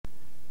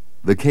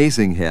The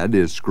casing head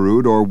is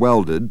screwed or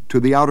welded to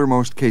the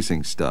outermost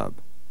casing stub.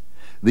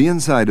 The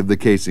inside of the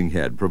casing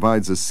head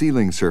provides a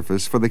sealing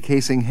surface for the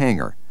casing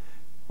hanger,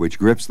 which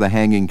grips the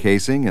hanging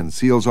casing and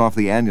seals off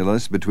the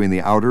annulus between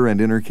the outer and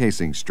inner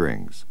casing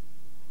strings.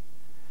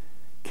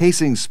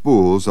 Casing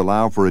spools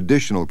allow for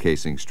additional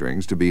casing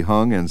strings to be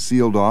hung and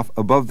sealed off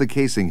above the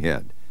casing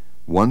head,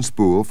 one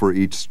spool for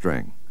each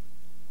string.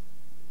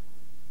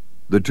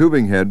 The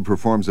tubing head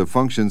performs a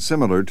function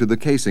similar to the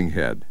casing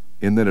head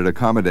in that it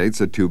accommodates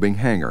a tubing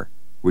hanger,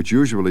 which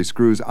usually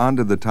screws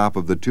onto the top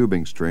of the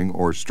tubing string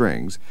or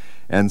strings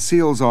and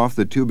seals off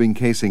the tubing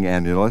casing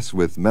annulus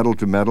with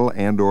metal-to-metal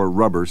and/or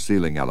rubber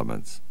sealing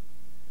elements.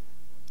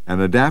 An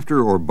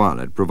adapter or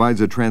bonnet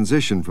provides a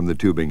transition from the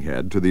tubing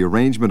head to the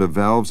arrangement of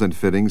valves and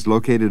fittings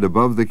located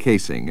above the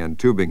casing and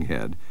tubing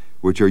head,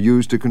 which are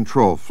used to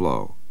control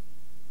flow.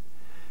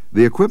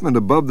 The equipment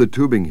above the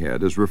tubing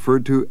head is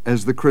referred to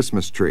as the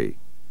Christmas tree.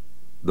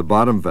 The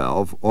bottom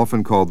valve,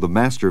 often called the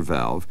master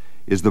valve,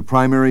 is the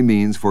primary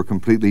means for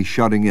completely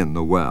shutting in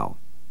the well.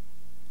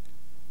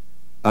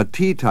 A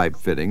T-type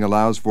fitting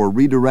allows for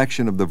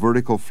redirection of the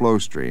vertical flow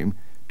stream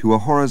to a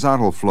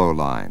horizontal flow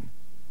line.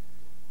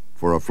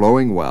 For a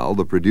flowing well,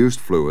 the produced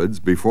fluids,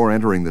 before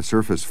entering the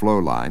surface flow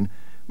line,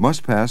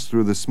 must pass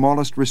through the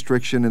smallest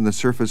restriction in the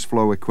surface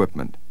flow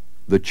equipment,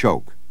 the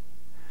choke.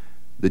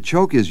 The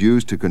choke is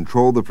used to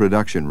control the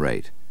production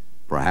rate,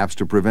 perhaps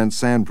to prevent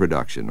sand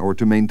production or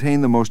to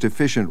maintain the most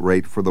efficient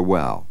rate for the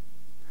well.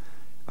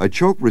 A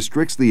choke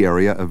restricts the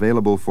area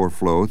available for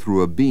flow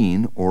through a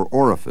bean or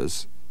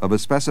orifice of a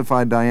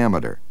specified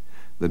diameter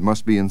that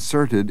must be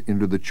inserted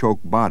into the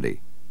choke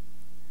body.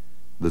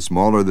 The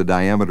smaller the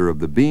diameter of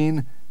the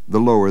bean, the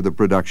lower the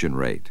production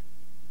rate.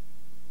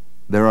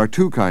 There are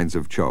two kinds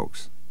of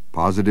chokes: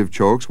 positive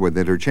chokes with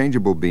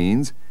interchangeable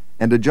beans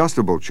and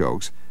adjustable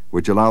chokes,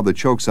 which allow the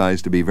choke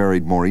size to be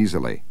varied more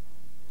easily.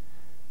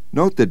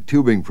 Note that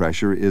tubing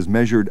pressure is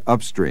measured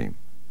upstream,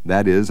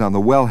 that is, on the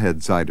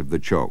wellhead side of the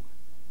choke.